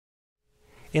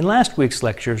In last week's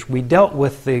lectures, we dealt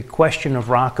with the question of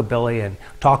rockabilly and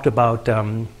talked about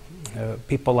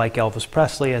people like Elvis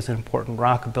Presley as an important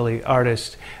rockabilly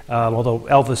artist, although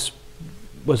Elvis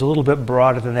was a little bit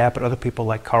broader than that, but other people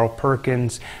like Carl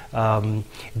Perkins,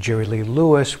 Jerry Lee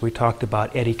Lewis. We talked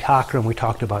about Eddie Cochran. We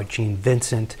talked about Gene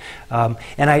Vincent.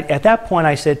 At that point,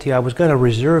 I said to you I was going to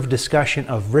reserve discussion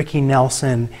of Ricky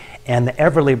Nelson and the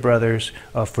Everly Brothers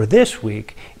for this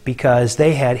week, because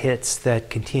they had hits that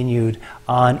continued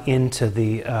on into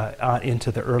the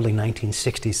early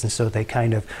 1960s, and so they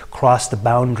kind of crossed the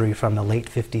boundary from the late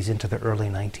 50s into the early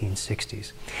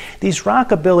 1960s. These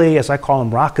rockabilly, as I call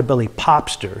them, rockabilly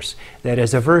popsters, that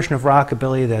is a version of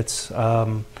rockabilly that's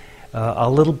a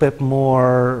little bit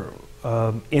more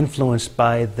influenced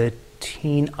by the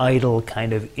teen idol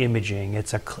kind of imaging.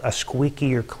 It's a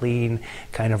squeaky or clean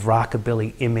kind of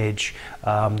rockabilly image.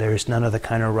 There's none of the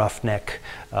kind of roughneck,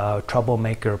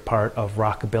 troublemaker part of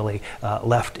rockabilly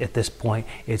left at this point.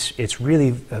 It's really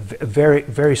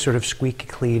very sort of squeaky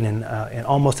clean and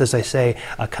almost, as I say,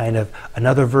 a kind of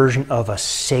another version of a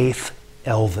safe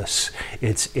Elvis.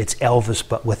 It's Elvis,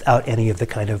 but without any of the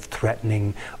kind of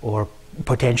threatening or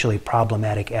potentially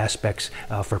problematic aspects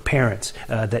for parents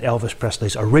that Elvis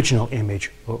Presley's original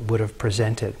image would have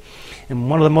presented. And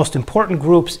one of the most important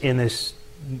groups in this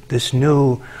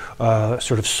new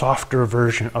sort of softer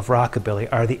version of rockabilly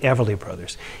are the Everly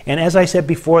Brothers. And as I said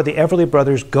before, the Everly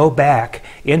Brothers go back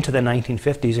into the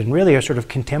 1950s and really are sort of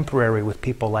contemporary with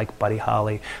people like Buddy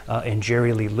Holly and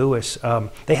Jerry Lee Lewis.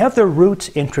 They have their roots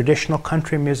in traditional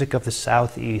country music of the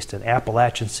Southeast and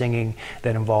Appalachian singing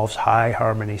that involves high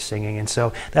harmony singing. And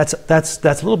so that's a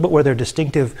little bit where their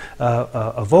distinctive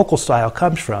vocal style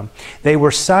comes from. They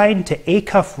were signed to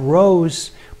Acuff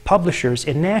Rose publishers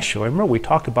in Nashville. Remember, we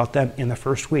talked about them in the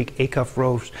first week. Acuff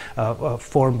Rose,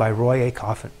 formed by Roy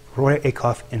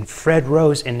Acuff and Fred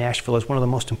Rose in Nashville, is one of the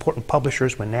most important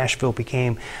publishers when Nashville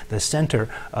became the center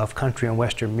of country and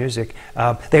western music.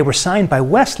 They were signed by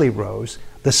Wesley Rose,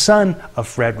 the son of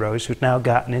Fred Rose, who's now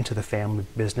gotten into the family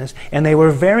business, and they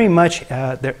were very much,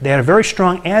 they had a very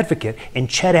strong advocate in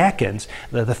Chet Atkins,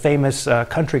 the famous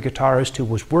country guitarist who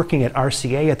was working at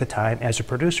RCA at the time as a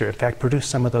producer. In fact, produced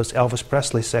some of those Elvis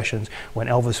Presley sessions when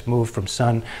Elvis moved from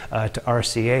Sun to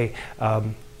RCA.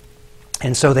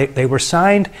 And so they were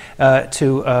signed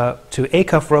to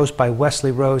Acuff Rose by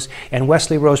Wesley Rose, and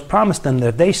Wesley Rose promised them that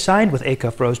if they signed with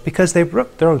Acuff Rose, because they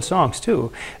wrote their own songs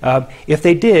too, if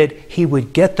they did, he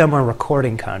would get them a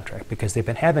recording contract, because they've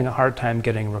been having a hard time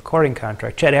getting a recording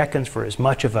contract. Chet Atkins, for as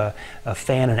much of a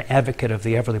fan and advocate of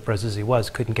the Everly Brothers as he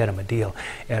was, couldn't get him a deal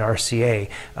at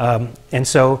RCA. And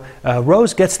so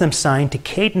Rose gets them signed to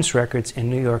Cadence Records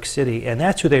in New York City, and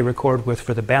that's who they record with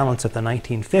for the balance of the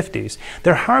 1950s.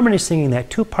 Their harmony singing, that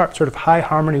two-part sort of high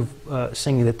harmony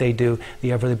singing that they do, the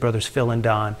Everly Brothers, Phil and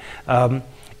Don,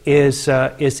 is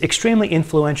extremely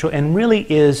influential and really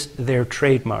is their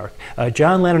trademark.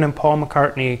 John Lennon and Paul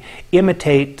McCartney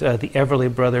imitate the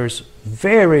Everly Brothers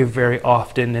very, very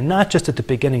often, and not just at the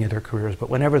beginning of their careers, but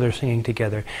whenever they're singing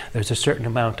together, there's a certain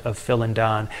amount of Phil and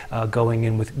Don going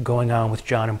on with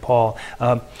John and Paul.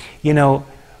 You know,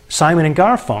 Simon and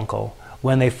Garfunkel,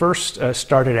 when they first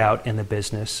started out in the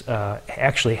business,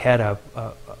 actually had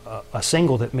a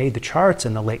single that made the charts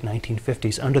in the late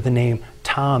 1950s under the name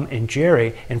Tom and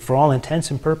Jerry, and for all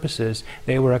intents and purposes,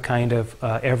 they were a kind of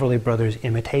Everly Brothers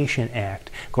imitation act.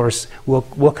 Of course,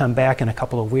 we'll come back in a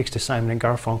couple of weeks to Simon and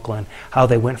Garfunkel and how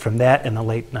they went from that in the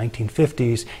late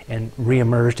 1950s and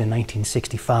reemerged in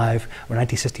 1965 or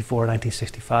 1964,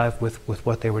 1965 with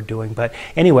what they were doing. But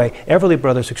anyway, Everly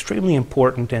Brothers, extremely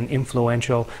important and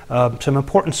influential. Some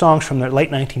important songs from the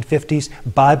late 1950s: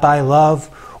 Bye Bye Love,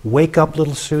 Wake Up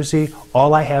Little Susie,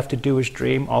 All I Have to Do Is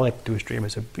Dream. All I Have to Do Is Dream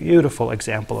is a beautiful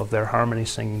example of their harmony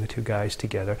singing, the two guys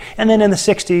together. And then in the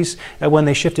 60s, when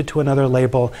they shifted to another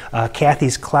label,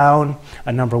 Kathy's Clown,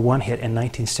 a #1 hit in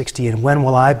 1960, and When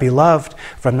Will I Be Loved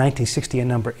from 1960, a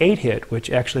 #8 hit,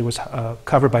 which actually was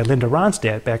covered by Linda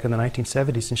Ronstadt back in the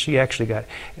 1970s, and she actually got,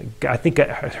 I think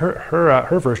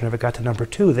her version of it got to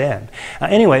 #2 then.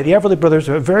 Anyway, the Everly Brothers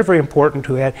are very, very important,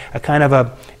 who had a kind of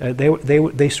a,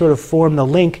 they sort of formed the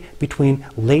link between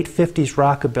late 50s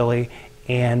rockabilly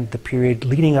and the period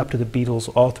leading up to the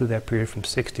Beatles, all through that period from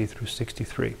 60 through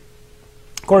 63.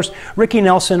 Of course, Ricky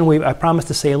Nelson, I promised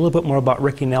to say a little bit more about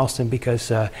Ricky Nelson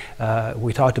because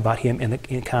we talked about him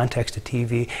in context of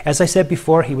TV. As I said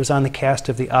before, he was on the cast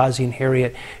of the Ozzie and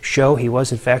Harriet show. He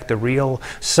was, in fact, the real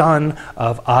son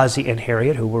of Ozzie and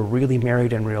Harriet, who were really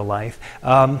married in real life.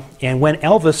 And when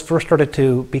Elvis first started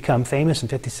to become famous in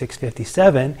 56,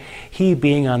 57, he,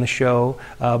 being on the show,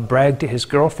 bragged to his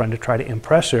girlfriend to try to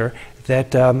impress her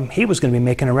that he was going to be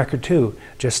making a record too,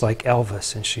 just like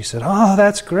Elvis. And she said, "Oh,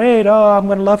 that's great. Oh, I'm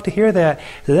going to love to hear that."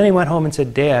 So then he went home and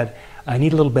said, "Dad, I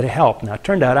need a little bit of help." Now, it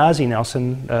turned out Ozzie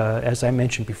Nelson, as I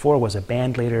mentioned before, was a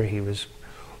band leader. He was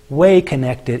way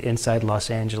connected inside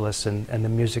Los Angeles and the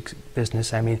music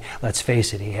business. I mean, let's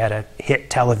face it, he had a hit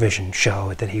television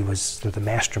show that he was the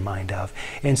mastermind of.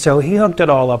 And so he hooked it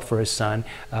all up for his son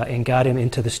and got him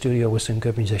into the studio with some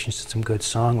good musicians and some good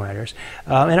songwriters.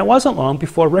 And it wasn't long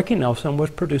before Ricky Nelson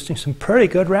was producing some pretty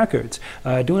good records,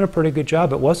 doing a pretty good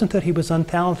job. It wasn't that he was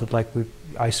untalented, like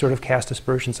I sort of cast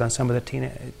aspersions on some of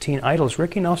the teen idols.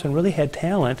 Ricky Nelson really had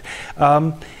talent.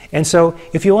 And so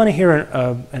if you want to hear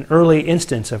an early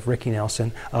instance of Ricky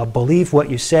Nelson, Believe What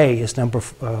You Say, his number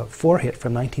 4 hit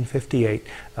from 1958,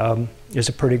 is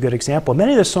a pretty good example.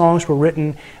 Many of the songs were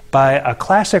written by a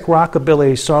classic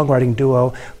rockabilly songwriting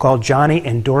duo called Johnny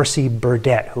and Dorsey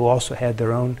Burdette, who also had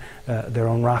their own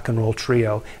rock and roll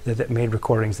trio that made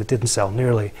recordings that didn't sell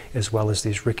nearly as well as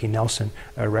these Ricky Nelson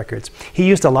records. He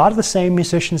used a lot of the same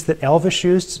musicians that Elvis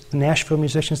used, the Nashville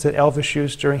musicians that Elvis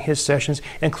used during his sessions,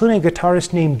 including a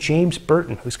guitarist named James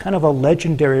Burton, who's kind of a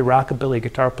legendary rockabilly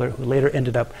guitar player who later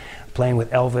ended up playing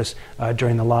with Elvis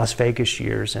during the Las Vegas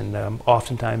years, and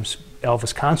oftentimes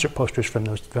Elvis concert posters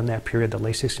from that period, the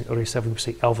late 60s, early 70s, we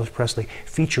see Elvis Presley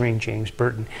featuring James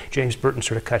Burton. James Burton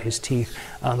sort of cut his teeth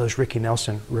on those Ricky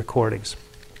Nelson recordings.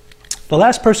 The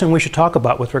last person we should talk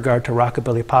about with regard to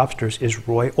Rockabilly Popsters is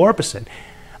Roy Orbison.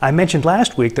 I mentioned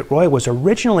last week that Roy was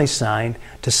originally signed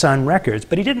to Sun Records,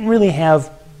 but he didn't really have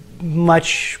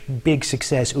much big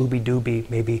success, ooby dooby,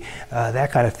 maybe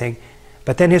that kind of thing.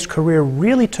 But then his career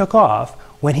really took off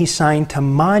when he signed to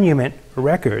Monument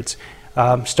Records,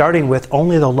 starting with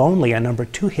Only the Lonely, a number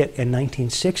 2 hit in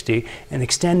 1960, and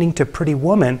extending to Pretty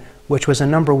Woman, which was a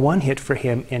number 1 hit for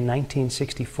him in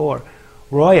 1964.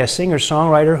 Roy, a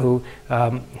singer-songwriter who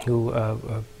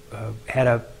had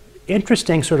an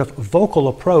interesting sort of vocal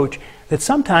approach that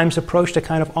sometimes approached a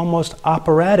kind of almost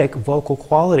operatic vocal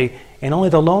quality. In Only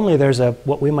the Lonely, there's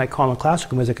what we might call in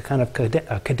classical music a kind of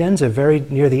cadenza very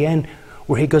near the end,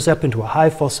 where he goes up into a high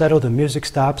falsetto, the music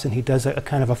stops, and he does a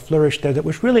kind of a flourish there that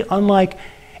was really unlike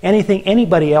anything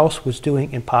anybody else was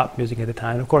doing in pop music at the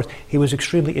time. And of course, he was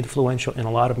extremely influential in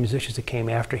a lot of musicians that came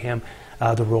after him,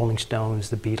 the Rolling Stones,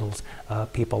 the Beatles,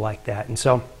 people like that. And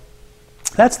so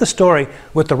that's the story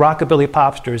with the Rockabilly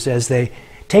Popsters as they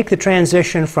take the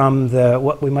transition from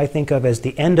what we might think of as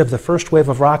the end of the first wave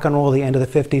of rock and roll, the end of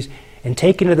the 50s, and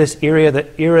take into this era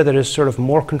that is sort of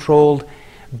more controlled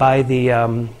by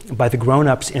the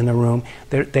grown-ups in the room.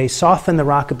 They soften the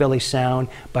rockabilly sound,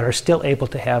 but are still able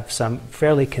to have some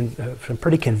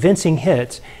pretty convincing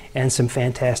hits and some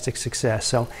fantastic success.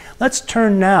 So let's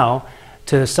turn now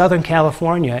to Southern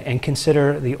California and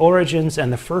consider the origins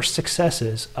and the first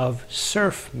successes of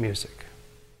surf music.